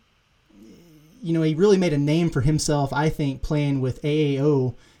really made a name for himself, I think, playing with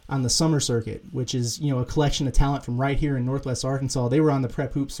AAO on the summer circuit, which is, a collection of talent from right here in Northwest Arkansas. They were on the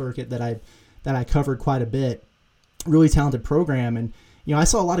Prep Hoop circuit that I covered quite a bit. Really talented program. And, I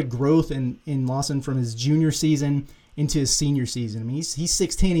saw a lot of growth in Lawson from his junior season into his senior season. I mean, he's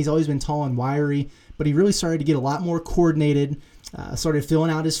 6'10", he's always been tall and wiry, but he really started to get a lot more coordinated, started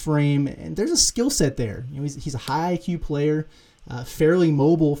filling out his frame, and there's a skill set there. He's a high IQ player, fairly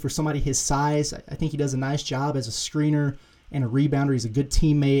mobile for somebody his size. I think he does a nice job as a screener and a rebounder. He's a good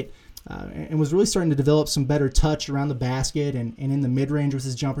teammate, and was really starting to develop some better touch around the basket and in the mid-range with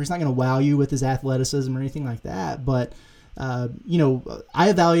his jumper. He's not going to wow you with his athleticism or anything like that, but I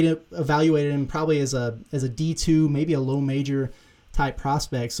evaluated him probably as a D2, maybe a low major type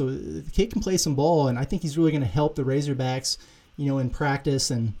prospect. So the kid can play some ball, and I think he's really going to help the Razorbacks, in practice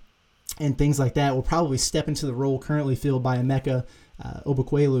and things like that. Will probably step into the role currently filled by Emeka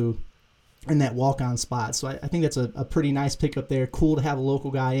Obukwelu in that walk-on spot. So I think that's a pretty nice pickup there. Cool to have a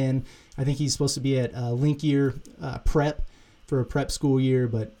local guy in. I think he's supposed to be at link year prep for a prep school year,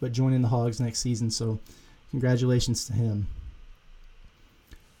 but joining the Hogs next season. So congratulations to him.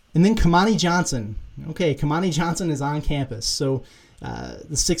 And then Kamani Johnson. Okay, Kamani Johnson is on campus. So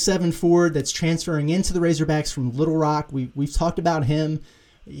the 6'7" forward that's transferring into the Razorbacks from Little Rock. We've talked about him.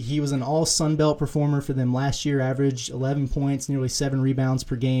 He was an all Sun Belt performer for them last year, averaged 11 points, nearly 7 rebounds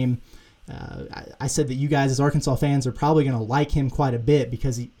per game. I said that you guys as Arkansas fans are probably going to like him quite a bit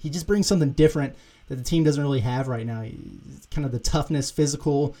because he just brings something different that the team doesn't really have right now. He's kind of the toughness,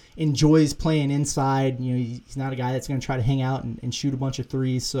 physical, enjoys playing inside. He's not a guy that's going to try to hang out and shoot a bunch of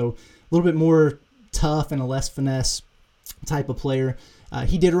threes. So a little bit more tough and a less finesse type of player.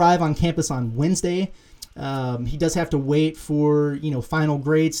 He did arrive on campus on Wednesday. He does have to wait for final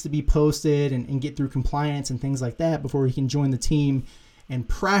grades to be posted and get through compliance and things like that before he can join the team and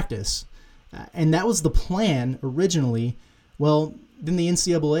practice. And that was the plan originally. Well, then the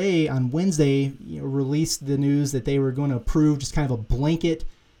NCAA on Wednesday released the news that they were going to approve just kind of a blanket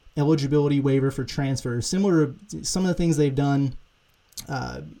eligibility waiver for transfers, similar to some of the things they've done,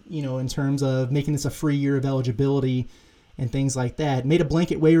 in terms of making this a free year of eligibility and things like that. Made a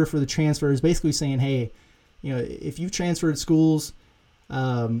blanket waiver for the transfers, basically saying, hey, if you've transferred schools,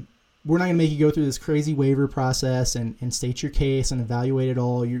 we're not going to make you go through this crazy waiver process and state your case and evaluate it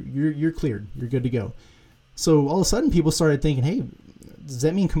all. You're cleared. You're good to go. So all of a sudden, people started thinking, hey, does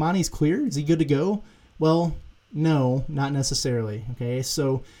that mean Kamani's clear? Is he good to go? Well, no, not necessarily. Okay,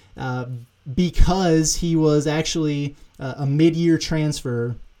 so because he was actually a mid-year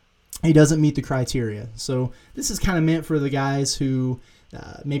transfer, he doesn't meet the criteria. So this is kind of meant for the guys who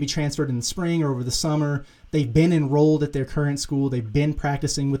maybe transferred in the spring or over the summer. They've been enrolled at their current school. They've been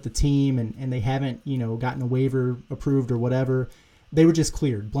practicing with the team, and they haven't, gotten a waiver approved or whatever. They were just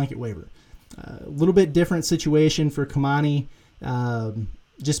cleared, blanket waiver. A little bit different situation for Kamani,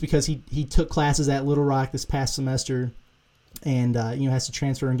 just because he took classes at Little Rock this past semester and, has to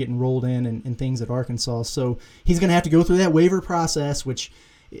transfer and get enrolled in and things at Arkansas. So he's going to have to go through that waiver process, which,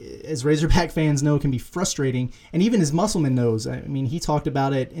 as Razorback fans know, can be frustrating. And even as Musselman knows, I mean, he talked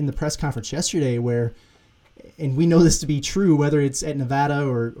about it in the press conference yesterday where, and we know this to be true, whether it's at Nevada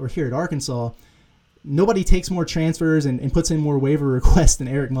or here at Arkansas, nobody takes more transfers and puts in more waiver requests than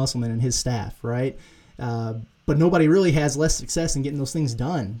Eric Musselman and his staff, right? But nobody really has less success in getting those things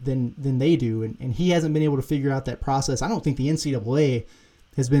done than they do. And he hasn't been able to figure out that process. I don't think the NCAA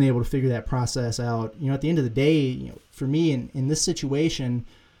has been able to figure that process out. At the end of the day, for me in this situation,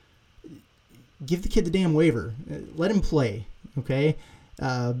 give the kid the damn waiver. Let him play, okay?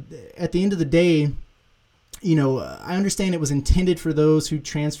 At the end of the day, I understand it was intended for those who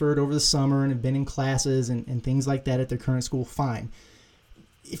transferred over the summer and have been in classes and things like that at their current school. Fine.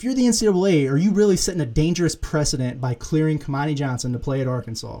 if you're the NCAA, are you really setting a dangerous precedent by clearing Kamani Johnson to play at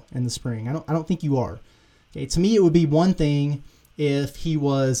Arkansas in the spring? I don't think you are. Okay, to me, it would be one thing if he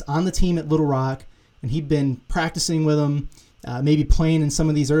was on the team at Little Rock and he'd been practicing with them, maybe playing in some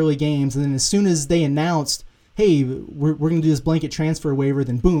of these early games, and then as soon as they announced, hey, we're going to do this blanket transfer waiver,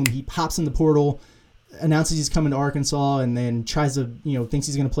 then boom, he pops in the portal, announces he's coming to Arkansas, and then tries to, thinks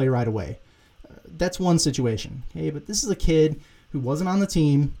he's going to play right away. That's one situation. Okay, but this is a kid who wasn't on the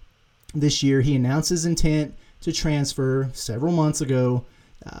team this year. He announced his intent to transfer several months ago.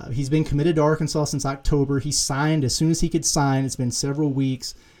 He's been committed to Arkansas since October. He signed as soon as he could sign. It's been several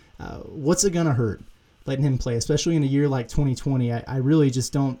weeks. What's it going to hurt letting him play, especially in a year like 2020? I really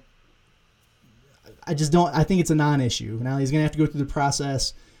just don't. I think it's a non-issue. Now he's going to have to go through the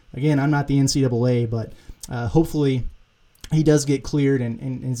process. Again, I'm not the NCAA, but hopefully he does get cleared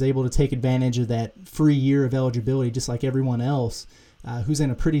and is able to take advantage of that free year of eligibility, just like everyone else who's in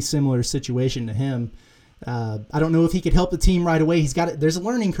a pretty similar situation to him. I don't know if he could help the team right away. There's a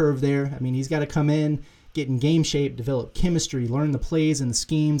learning curve there. I mean, he's got to come in, get in game shape, develop chemistry, learn the plays and the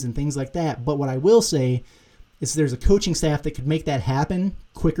schemes and things like that. But what I will say is there's a coaching staff that could make that happen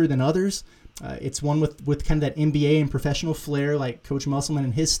quicker than others. It's one with kind of that NBA and professional flair like Coach Musselman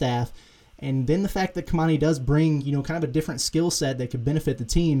and his staff. And then the fact that Kamani does bring, kind of a different skill set that could benefit the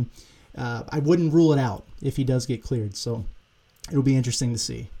team, I wouldn't rule it out if he does get cleared. So it'll be interesting to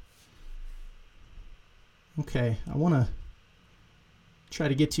see. Okay, I want to try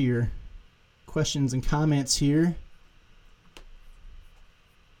to get to your questions and comments here.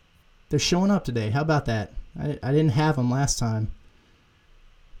 They're showing up today. How about that? I didn't have them last time.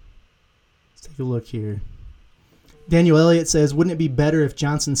 Let's take a look here. Daniel Elliott says, wouldn't it be better if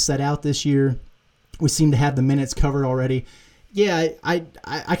Johnson set out this year? We seem to have the minutes covered already. Yeah,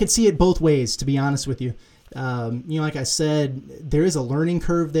 I could see it both ways, to be honest with you. Like I said, there is a learning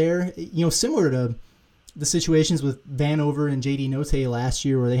curve there. Similar to the situations with Vanover and J.D. Note last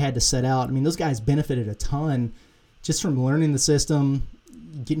year where they had to set out. I mean, those guys benefited a ton just from learning the system,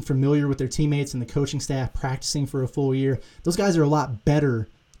 getting familiar with their teammates and the coaching staff, practicing for a full year. Those guys are a lot better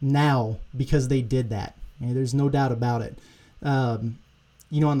now because they did that. There's no doubt about it. On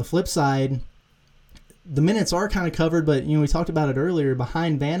the flip side, the minutes are kind of covered, but, we talked about it earlier.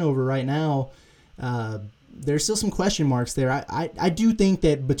 Behind Vanover right now, there's still some question marks there. I do think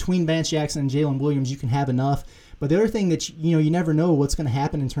that between Vance Jackson and Jalen Williams, you can have enough. But the other thing that, you never know what's going to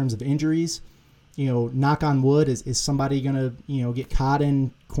happen in terms of injuries. Knock on wood, is somebody going to, get caught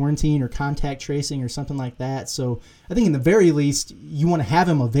in quarantine or contact tracing or something like that. So I think in the very least, you want to have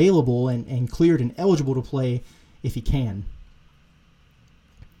him available and cleared and eligible to play if he can.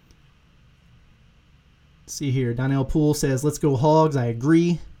 Let's see here. Donnell Poole says, let's go Hogs. I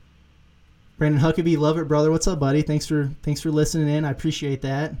agree. Brandon Huckabee, love it, brother. What's up, buddy? Thanks for listening in. I appreciate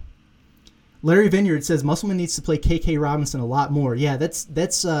that. Larry Vineyard says, Musselman needs to play KK Robinson a lot more. Yeah, that's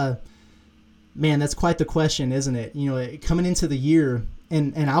quite the question, isn't it? Coming into the year,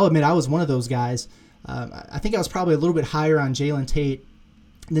 and I'll admit I was one of those guys. I think I was probably a little bit higher on Jalen Tate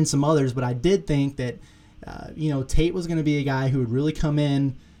than some others, but I did think that, Tate was going to be a guy who would really come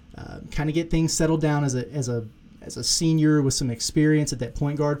in, kind of get things settled down as a senior with some experience at that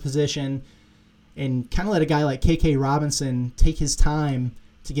point guard position, and kind of let a guy like KK Robinson take his time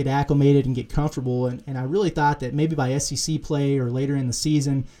to get acclimated and get comfortable. And I really thought that maybe by SEC play or later in the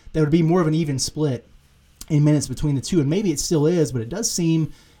season, there would be more of an even split in minutes between the two. And maybe it still is, but it does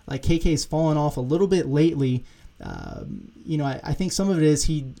seem like KK's fallen off a little bit lately. I think some of it is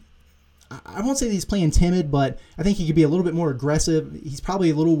I won't say that he's playing timid, but I think he could be a little bit more aggressive. He's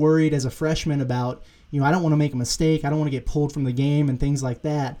probably a little worried as a freshman about, I don't want to make a mistake. I don't want to get pulled from the game and things like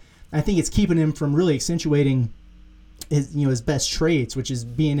that. I think it's keeping him from really accentuating his best traits, which is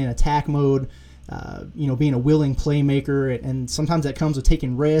being in attack mode, being a willing playmaker, and sometimes that comes with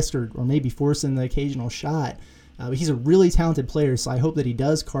taking risks or maybe forcing the occasional shot. But he's a really talented player, so I hope that he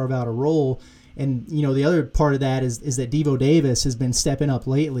does carve out a role. And, the other part of that is that Devo Davis has been stepping up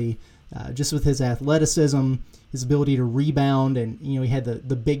lately, just with his athleticism, his ability to rebound, and, he had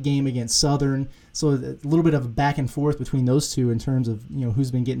the big game against Southern. So a little bit of a back and forth between those two in terms of, who's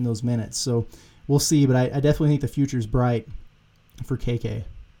been getting those minutes. So we'll see, but I definitely think the future's bright for KK.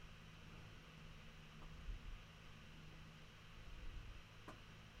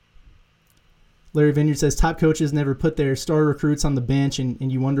 Larry Vineyard says, top coaches never put their star recruits on the bench,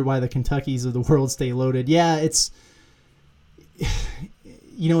 and you wonder why the Kentuckys of the world stay loaded. Yeah, it's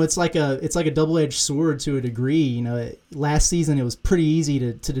like a double-edged sword to a degree. Last season it was pretty easy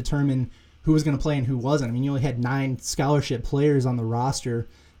to determine who was going to play and who wasn't. I mean, you only had 9 scholarship players on the roster.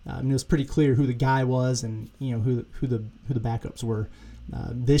 It was pretty clear who the guy was and who the backups were.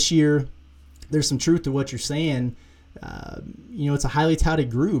 This year, there's some truth to what you're saying. It's a highly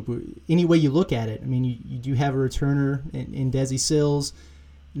touted group. Any way you look at it. I mean, you do have a returner in Desi Sills,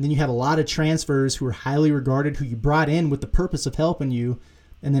 and then you have a lot of transfers who are highly regarded, who you brought in with the purpose of helping you.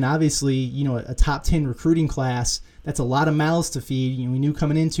 And then obviously, a top 10 recruiting class, that's a lot of mouths to feed. We knew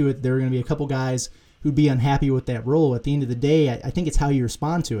coming into it there were going to be a couple guys who'd be unhappy with that role. At the end of the day, I think it's how you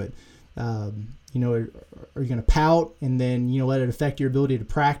respond to it. Are you going to pout and then, let it affect your ability to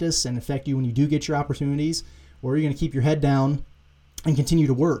practice and affect you when you do get your opportunities? Or are you going to keep your head down and continue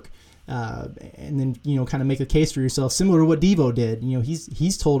to work? And then, kind of make a case for yourself, similar to what Devo did.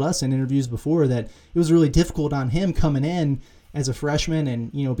 He's told us in interviews before that it was really difficult on him coming in as a freshman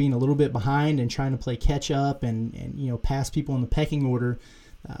and, being a little bit behind and trying to play catch up and pass people in the pecking order.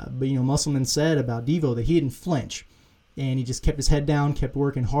 But Musselman said about Devo that he didn't flinch. And he just kept his head down, kept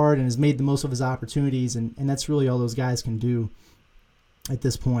working hard, and has made the most of his opportunities. And that's really all those guys can do at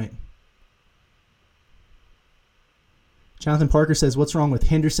this point. Jonathan Parker says, "What's wrong with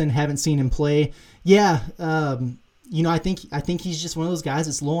Henderson? Haven't seen him play." Yeah, I think he's just one of those guys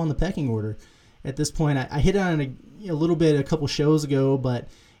that's low on the pecking order at this point. I hit on it a little bit a couple shows ago, but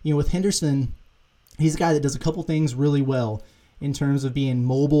with Henderson, he's a guy that does a couple things really well in terms of being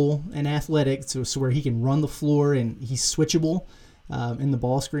mobile and athletic, so where he can run the floor and he's switchable in the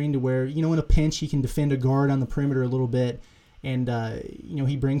ball screen to where in a pinch he can defend a guard on the perimeter a little bit, and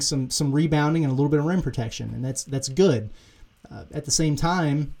he brings some rebounding and a little bit of rim protection, and that's good. At the same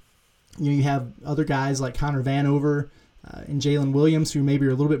time, you have other guys like Connor Vanover and Jalen Williams who maybe are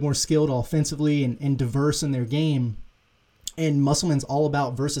a little bit more skilled offensively and diverse in their game. And Musselman's all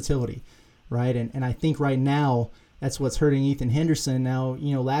about versatility, right? And I think right now that's what's hurting Ethan Henderson. Now,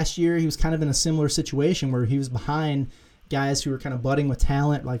 last year he was kind of in a similar situation where he was behind guys who were kind of budding with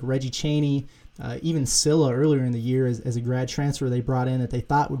talent like Reggie Chaney, even Silla earlier in the year as a grad transfer they brought in that they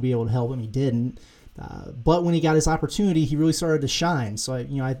thought would be able to help him. He didn't. But when he got his opportunity, he really started to shine. So,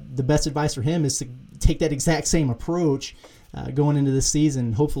 the best advice for him is to take that exact same approach going into this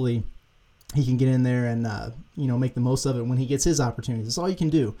season. Hopefully, he can get in there and make the most of it when he gets his opportunities. That's all you can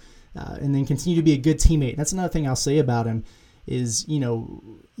do, and then continue to be a good teammate. That's another thing I'll say about him is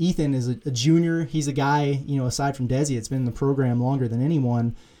Ethan is a junior. He's a guy aside from Desi that's been in the program longer than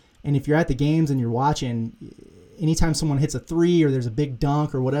anyone. And if you're at the games and you're watching, anytime someone hits a three or there's a big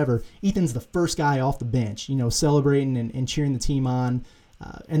dunk or whatever, Ethan's the first guy off the bench, celebrating and cheering the team on.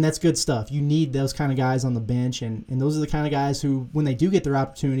 And that's good stuff. You need those kind of guys on the bench. And those are the kind of guys who, when they do get their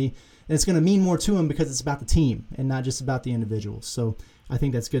opportunity, and it's going to mean more to them because it's about the team and not just about the individuals. So I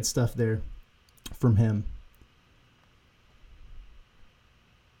think that's good stuff there from him.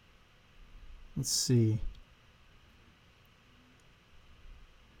 Let's see.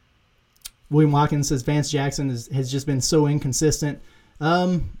 William Watkins says Vance Jackson has just been so inconsistent.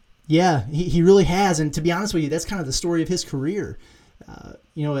 Yeah, he really has. And to be honest with you, that's kind of the story of his career.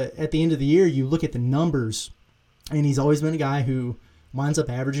 At the end of the year, you look at the numbers, and he's always been a guy who winds up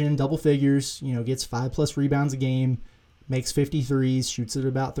averaging in double figures, gets 5+ rebounds a game, makes 53s, shoots at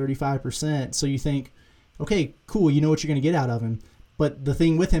about 35%. So you think, okay, cool, you know what you're going to get out of him. But the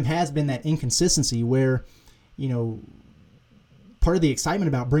thing with him has been that inconsistency where, part of the excitement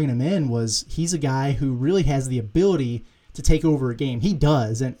about bringing him in was he's a guy who really has the ability to take over a game. He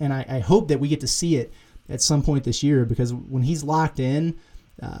does, and I hope that we get to see it at some point this year, because when he's locked in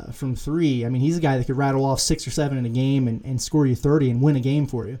from three, I mean, he's a guy that could rattle off 6 or 7 in a game and score you 30 and win a game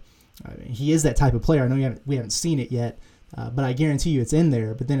for you. He is that type of player. I know we haven't seen it yet, but I guarantee you it's in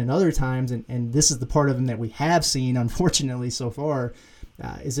there. But then in other times, and this is the part of him that we have seen, unfortunately, so far,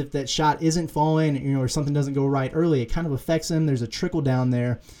 is if that shot isn't falling, or something doesn't go right early, it kind of affects him. There's a trickle down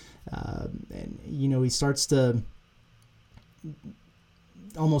there, and he starts to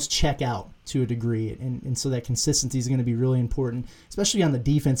almost check out to a degree, and so that consistency is going to be really important, especially on the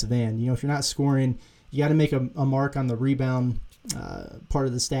defensive end. If you're not scoring, you got to make a mark on the rebound part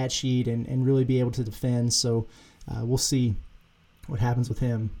of the stat sheet and really be able to defend. So we'll see what happens with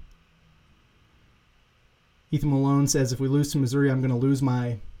him. Ethan Malone says, if we lose to Missouri, I'm going to lose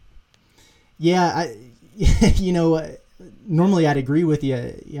my... Yeah, normally I'd agree with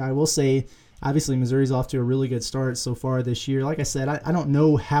you. I will say, obviously, Missouri's off to a really good start so far this year. Like I said, I don't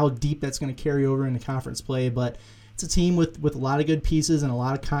know how deep that's going to carry over into conference play, but it's a team with a lot of good pieces and a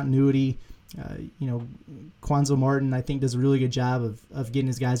lot of continuity. Quanzo Martin, I think, does a really good job of getting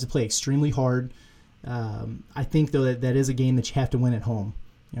his guys to play extremely hard. I think, though, that is a game that you have to win at home.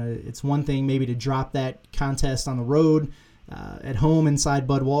 It's one thing maybe to drop that contest on the road. At home inside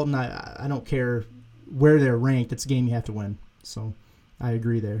Bud Walton, I don't care where they're ranked. It's a game you have to win. So I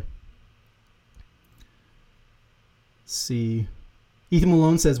agree there. Let's see. Ethan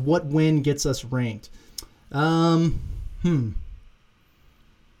Malone says, what win gets us ranked? I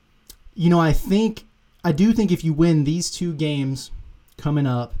do think if you win these 2 games coming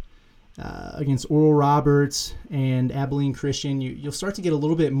up against Oral Roberts and Abilene Christian, you'll start to get a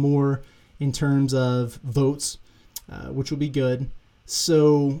little bit more in terms of votes, which will be good.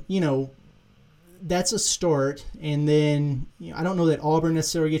 So, that's a start. And then, I don't know that Auburn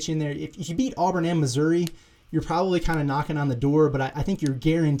necessarily gets you in there. If you beat Auburn and Missouri, you're probably kind of knocking on the door, but I think you're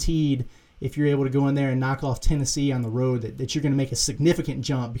guaranteed, if you're able to go in there and knock off Tennessee on the road, that you're going to make a significant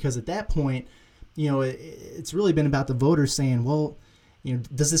jump, because at that point, it's really been about the voters saying, well,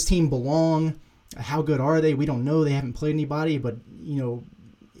 does this team belong? How good are they? We don't know. They haven't played anybody, but,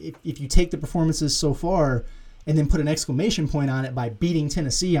 if you take the performances so far and then put an exclamation point on it by beating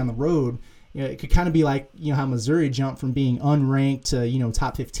Tennessee on the road, it could kind of be like, how Missouri jumped from being unranked to,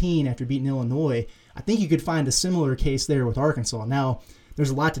 top 15 after beating Illinois. I think you could find a similar case there with Arkansas. Now, there's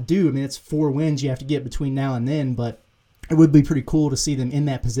a lot to do. I mean, it's 4 wins you have to get between now and then, but it would be pretty cool to see them in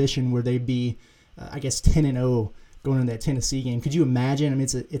that position where they'd be, 10-0 going into that Tennessee game. Could you imagine? I mean,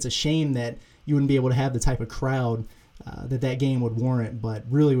 it's a shame that you wouldn't be able to have the type of crowd that game would warrant, but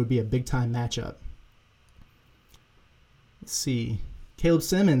really would be a big-time matchup. Let's see. Caleb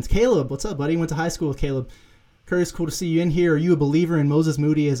Simmons. Caleb, what's up, buddy? Went to high school with Caleb. Curtis, cool to see you in here. Are you a believer in Moses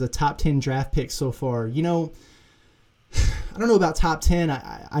Moody as a top 10 draft pick so far? I don't know about top 10.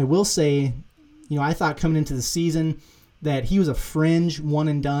 I will say, I thought coming into the season that he was a fringe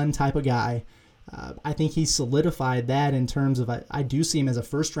one-and-done type of guy. I think he solidified that in terms of I do see him as a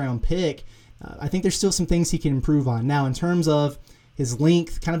first-round pick. I think there's still some things he can improve on. Now, in terms of his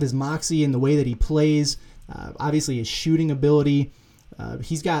length, kind of his moxie and the way that he plays, obviously his shooting ability,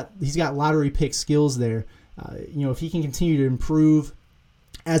 he's got lottery pick skills there. If he can continue to improve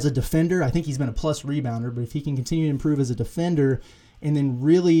as a defender, I think he's been a plus rebounder, but if he can continue to improve as a defender and then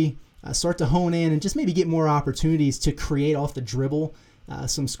really start to hone in and just maybe get more opportunities to create off the dribble,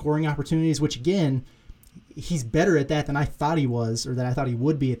 some scoring opportunities, which again, he's better at that than I thought he was, or that I thought he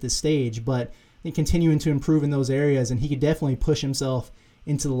would be at this stage, but I think continuing to improve in those areas, and he could definitely push himself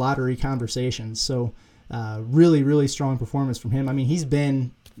into the lottery conversations. So really, really strong performance from him. I mean, he's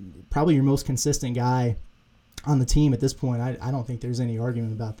been probably your most consistent guy on the team at this point. I don't think there's any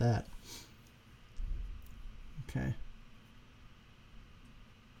argument about that. Okay.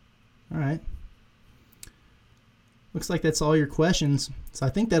 All right. Looks like that's all your questions. So I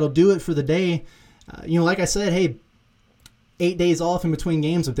think that'll do it for the day. Like I said, hey, 8 days off in between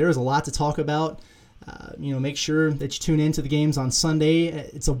games, but there is a lot to talk about. Make sure that you tune into the games on Sunday.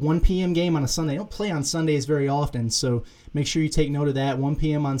 It's a 1 p.m. game on a Sunday. They don't play on Sundays very often, so make sure you take note of that. 1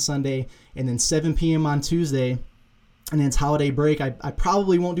 p.m. on Sunday, and then 7 p.m. on Tuesday, and then it's holiday break. I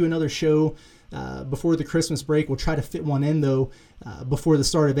probably won't do another show before the Christmas break. We'll try to fit one in, though, before the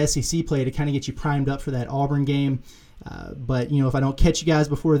start of SEC play to kind of get you primed up for that Auburn game. But if I don't catch you guys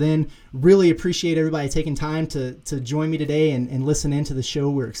before then, really appreciate everybody taking time to join me today and listen into the show.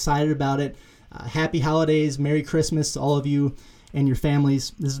 We're excited about it. Happy holidays, Merry Christmas to all of you and your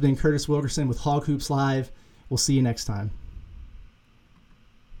families. This has been Curtis Wilkerson with Hog Hoops Live. We'll see you next time.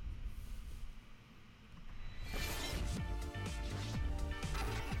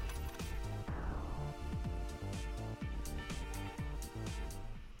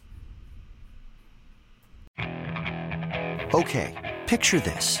 Okay, picture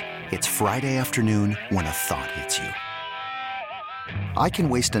this. It's Friday afternoon when a thought hits you. I can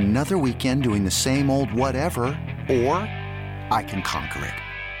waste another weekend doing the same old whatever, or I can conquer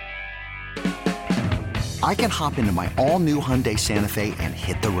it. I can hop into my all-new Hyundai Santa Fe and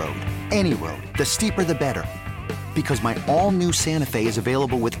hit the road. Any road. The steeper, the better. Because my all-new Santa Fe is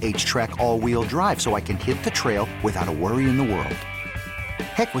available with H-Track all-wheel drive, so I can hit the trail without a worry in the world.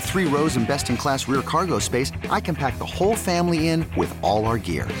 Heck, with 3 rows and best-in-class rear cargo space, I can pack the whole family in with all our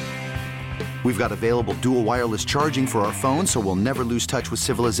gear. We've got available dual wireless charging for our phones, so we'll never lose touch with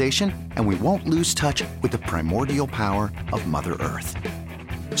civilization, and we won't lose touch with the primordial power of Mother Earth.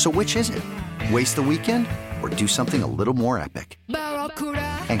 So which is it? Waste the weekend or do something a little more epic?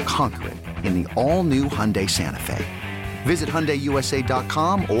 And conquer it in the all-new Hyundai Santa Fe. Visit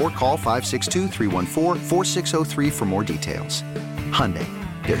HyundaiUSA.com or call 562-314-4603 for more details. Hyundai,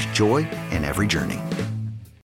 there's joy in every journey.